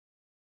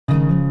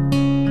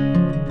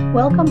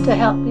Welcome to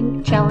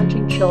Helping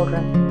Challenging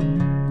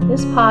Children.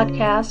 This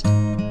podcast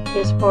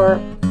is for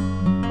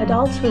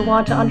adults who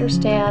want to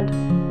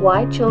understand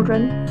why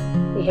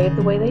children behave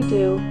the way they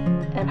do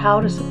and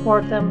how to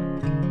support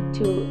them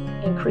to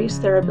increase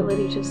their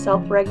ability to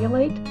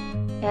self-regulate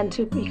and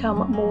to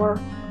become more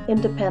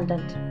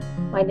independent.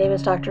 My name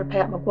is Dr.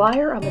 Pat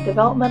McGuire. I'm a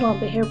developmental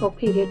and behavioral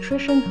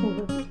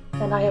pediatrician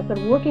and I have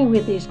been working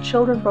with these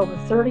children for over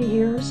 30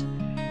 years,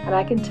 and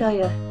I can tell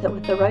you that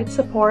with the right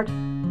support,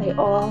 they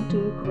all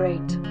do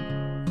great.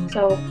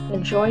 So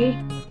enjoy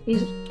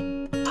these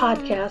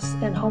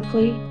podcasts and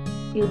hopefully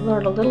you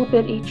learn a little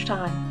bit each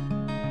time.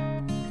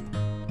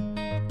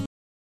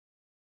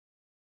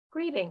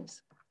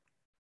 Greetings.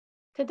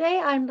 Today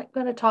I'm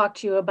going to talk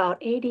to you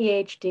about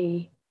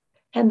ADHD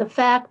and the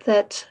fact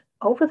that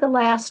over the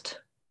last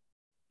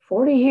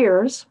 40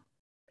 years,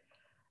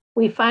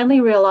 we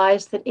finally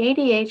realized that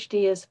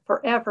ADHD is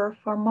forever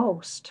for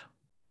most.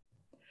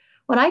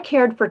 When I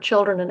cared for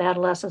children and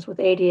adolescents with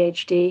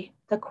ADHD,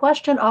 the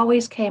question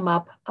always came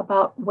up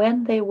about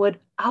when they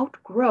would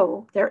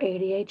outgrow their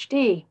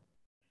ADHD.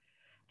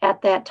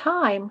 At that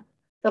time,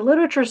 the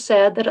literature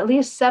said that at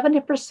least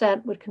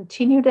 70% would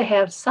continue to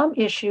have some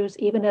issues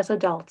even as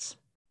adults.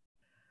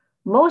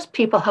 Most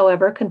people,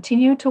 however,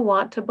 continue to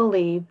want to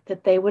believe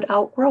that they would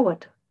outgrow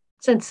it,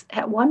 since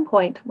at one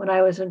point when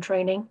I was in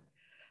training,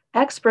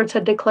 experts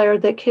had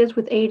declared that kids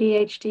with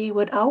ADHD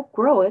would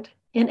outgrow it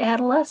in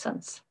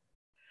adolescence.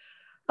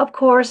 Of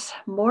course,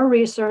 more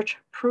research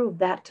proved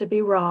that to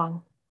be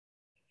wrong.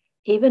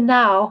 Even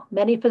now,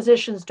 many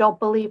physicians don't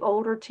believe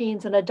older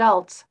teens and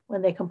adults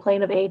when they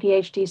complain of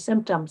ADHD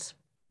symptoms.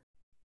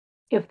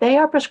 If they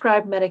are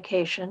prescribed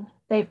medication,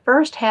 they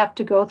first have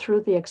to go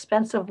through the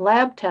expensive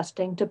lab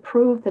testing to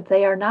prove that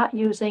they are not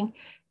using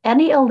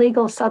any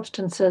illegal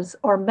substances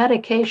or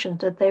medications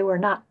that they were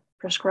not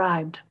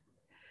prescribed.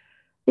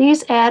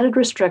 These added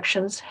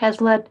restrictions has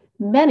led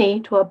many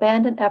to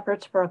abandon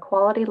efforts for a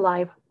quality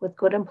life with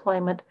good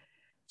employment,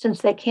 since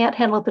they can't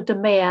handle the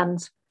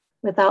demands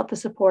without the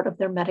support of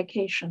their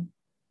medication.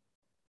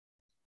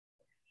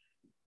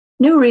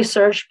 New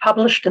research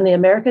published in the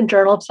American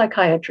Journal of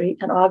Psychiatry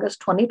in August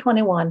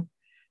 2021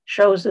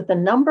 shows that the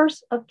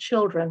numbers of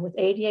children with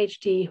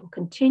ADHD who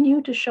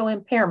continue to show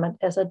impairment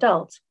as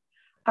adults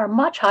are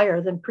much higher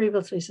than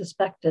previously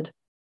suspected.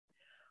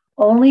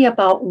 Only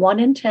about 1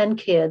 in 10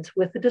 kids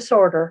with the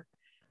disorder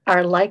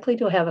are likely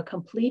to have a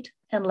complete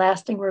and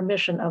lasting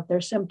remission of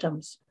their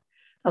symptoms,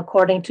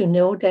 according to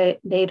new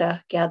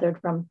data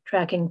gathered from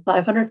tracking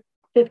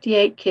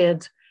 558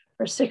 kids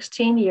for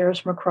 16 years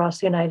from across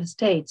the United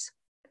States.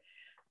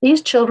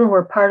 These children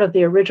were part of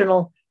the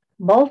original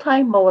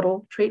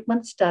multimodal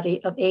treatment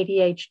study of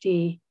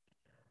ADHD,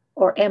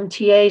 or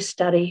MTA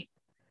study,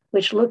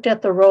 which looked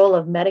at the role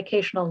of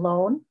medication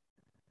alone,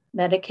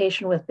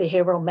 medication with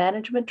behavioral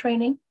management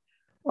training,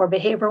 or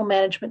behavioral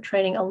management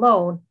training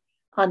alone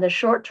on the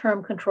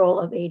short-term control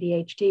of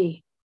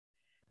ADHD.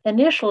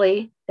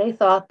 Initially, they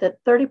thought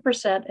that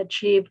 30%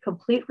 achieved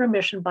complete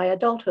remission by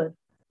adulthood,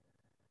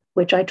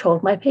 which I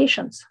told my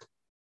patients.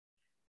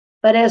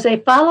 But as they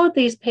followed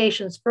these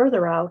patients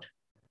further out,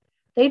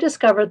 they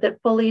discovered that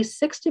fully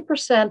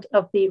 60%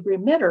 of the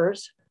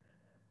remitters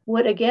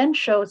would again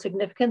show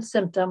significant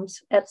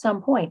symptoms at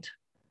some point.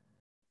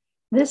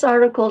 This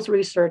article's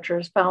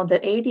researchers found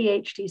that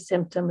ADHD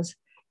symptoms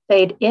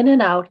fade in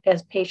and out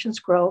as patients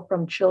grow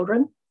from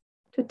children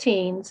to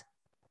teens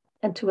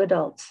and to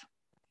adults,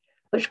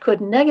 which could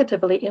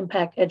negatively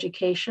impact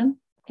education,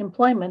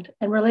 employment,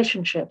 and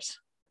relationships.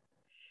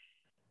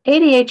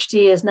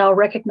 ADHD is now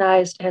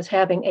recognized as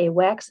having a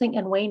waxing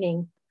and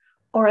waning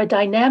or a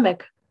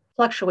dynamic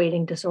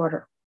fluctuating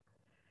disorder.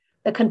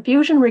 The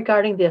confusion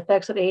regarding the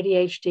effects of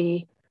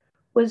ADHD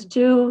was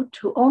due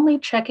to only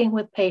checking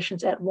with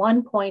patients at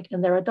one point in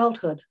their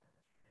adulthood.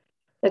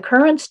 The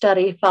current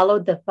study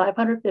followed the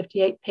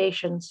 558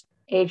 patients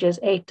ages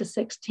 8 to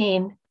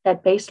 16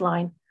 at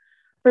baseline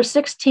for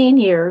 16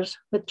 years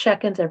with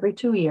check-ins every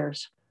 2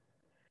 years.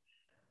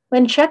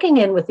 When checking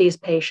in with these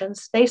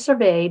patients, they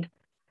surveyed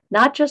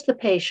not just the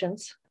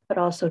patients, but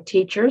also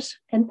teachers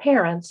and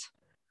parents,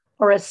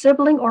 or a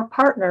sibling or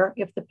partner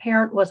if the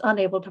parent was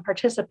unable to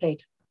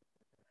participate.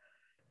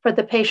 For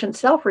the patient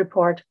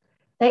self-report,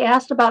 they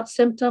asked about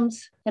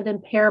symptoms and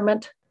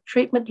impairment,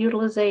 treatment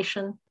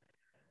utilization,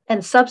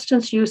 and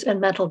substance use and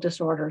mental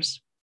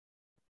disorders.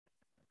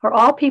 For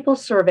all people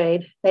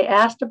surveyed, they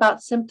asked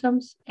about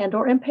symptoms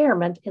and/or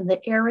impairment in the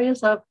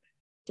areas of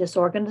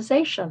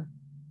disorganization,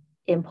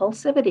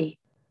 impulsivity,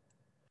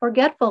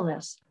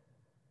 forgetfulness,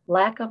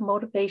 lack of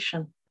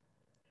motivation.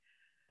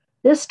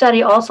 This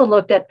study also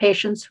looked at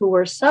patients who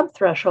were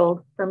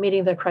subthreshold for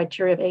meeting the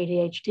criteria of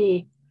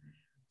ADHD,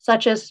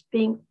 such as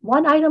being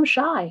one item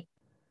shy.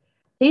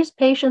 These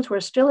patients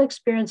were still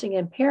experiencing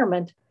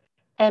impairment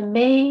and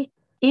may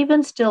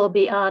even still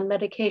be on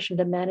medication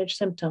to manage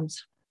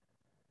symptoms.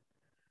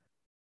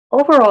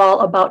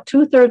 Overall, about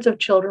 2/3 of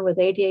children with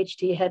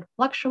ADHD had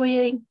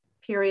fluctuating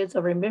periods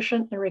of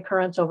remission and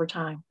recurrence over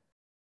time.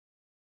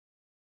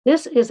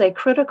 This is a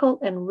critical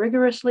and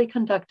rigorously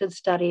conducted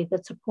study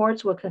that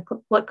supports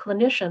what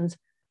clinicians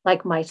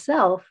like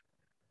myself,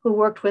 who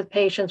worked with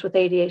patients with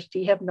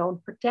ADHD, have known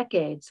for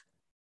decades.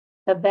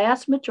 The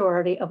vast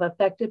majority of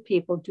affected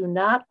people do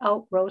not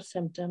outgrow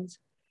symptoms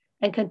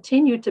and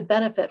continue to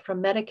benefit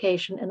from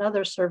medication and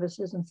other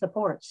services and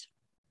supports.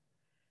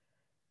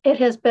 It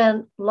has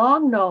been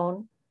long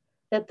known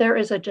that there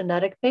is a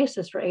genetic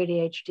basis for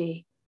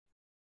ADHD.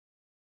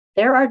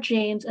 There are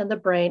genes in the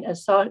brain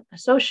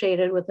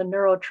associated with the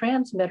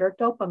neurotransmitter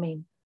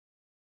dopamine.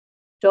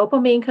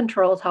 Dopamine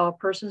controls how a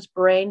person's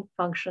brain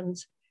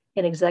functions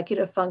in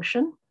executive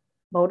function,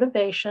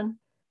 motivation,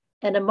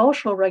 and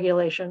emotional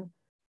regulation,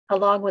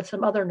 along with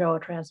some other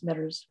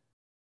neurotransmitters.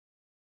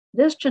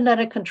 This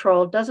genetic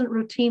control doesn't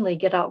routinely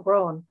get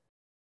outgrown,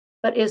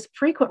 but is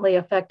frequently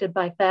affected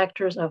by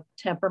factors of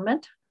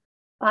temperament,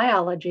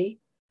 biology,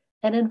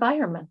 and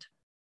environment.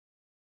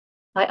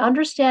 By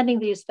understanding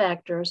these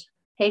factors,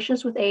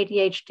 patients with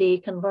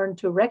ADHD can learn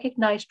to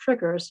recognize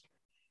triggers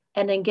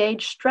and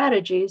engage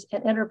strategies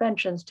and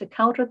interventions to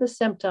counter the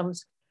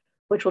symptoms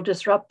which will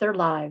disrupt their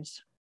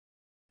lives.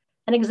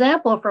 An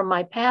example from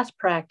my past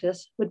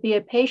practice would be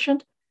a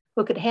patient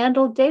who could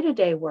handle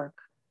day-to-day work.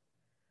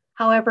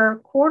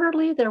 However,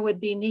 quarterly, there would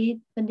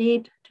be the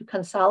need to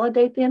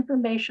consolidate the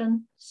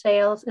information,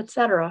 sales,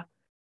 etc.,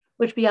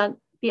 which be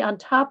on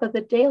top of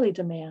the daily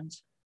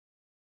demands.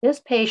 This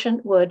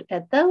patient would,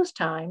 at those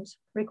times,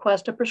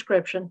 request a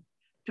prescription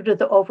due to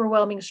the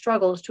overwhelming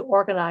struggles to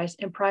organize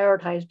and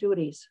prioritize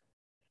duties.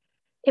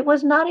 It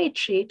was not a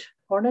cheat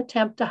or an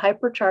attempt to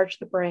hypercharge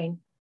the brain.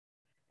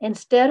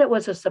 Instead, it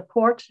was a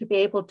support to be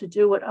able to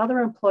do what other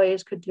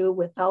employees could do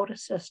without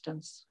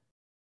assistance.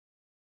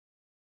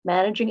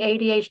 Managing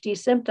ADHD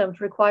symptoms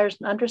requires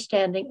an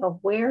understanding of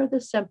where the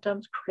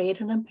symptoms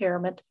create an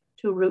impairment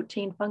to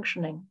routine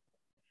functioning.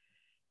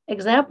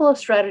 Example of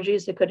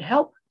strategies that could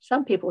help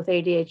some people with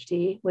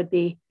ADHD would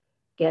be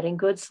getting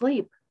good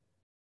sleep,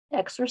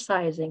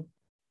 exercising,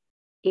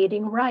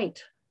 eating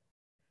right,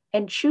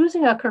 and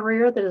choosing a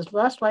career that is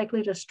less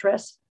likely to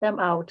stress them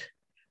out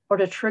or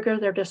to trigger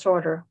their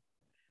disorder,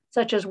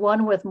 such as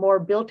one with more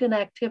built-in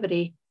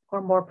activity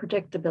or more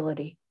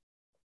predictability.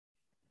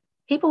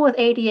 People with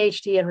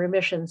ADHD in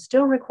remission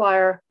still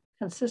require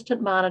consistent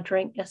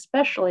monitoring,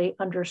 especially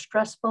under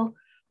stressful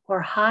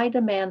or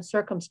high-demand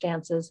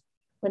circumstances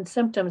when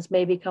symptoms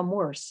may become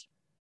worse.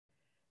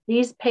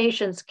 These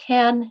patients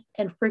can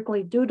and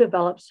frequently do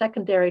develop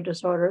secondary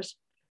disorders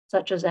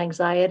such as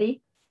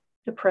anxiety,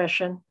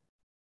 depression,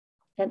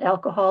 and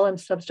alcohol and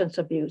substance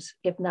abuse,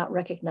 if not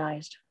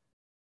recognized.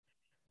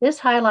 This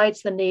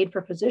highlights the need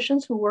for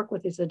physicians who work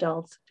with these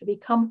adults to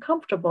become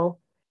comfortable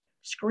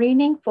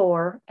screening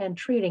for and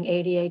treating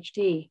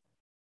ADHD.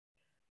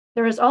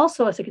 There is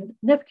also a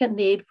significant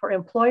need for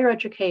employer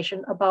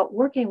education about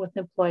working with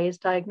employees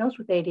diagnosed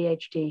with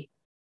ADHD.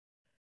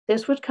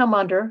 This would come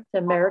under the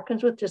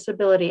Americans with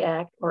Disability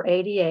Act, or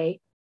ADA,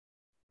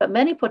 but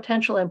many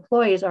potential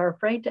employees are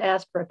afraid to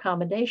ask for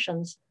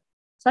accommodations,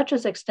 such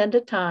as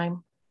extended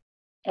time,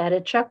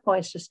 added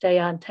checkpoints to stay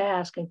on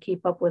task and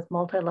keep up with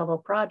multi-level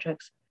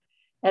projects,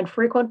 and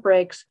frequent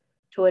breaks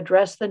to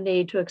address the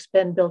need to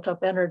expend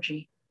built-up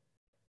energy.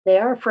 They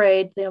are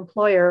afraid the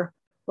employer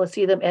will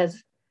see them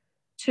as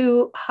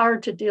too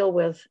hard to deal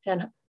with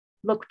and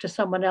look to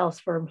someone else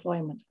for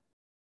employment.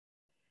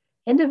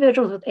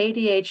 Individuals with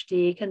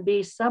ADHD can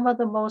be some of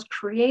the most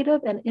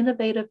creative and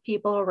innovative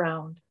people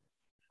around,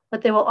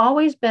 but they will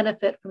always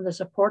benefit from the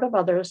support of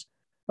others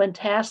when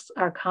tasks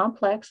are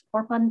complex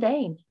or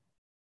mundane.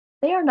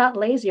 They are not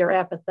lazy or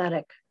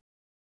apathetic.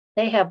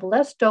 They have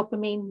less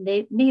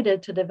dopamine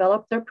needed to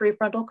develop their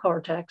prefrontal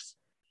cortex,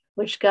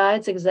 which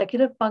guides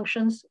executive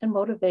functions and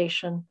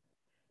motivation,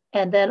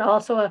 and then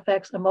also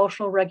affects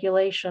emotional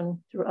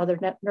regulation through other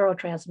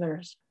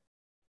neurotransmitters.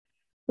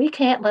 We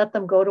can't let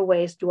them go to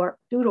waste due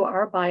to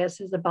our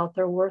biases about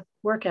their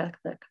work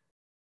ethic.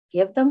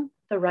 Give them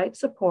the right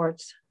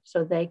supports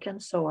so they can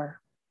soar.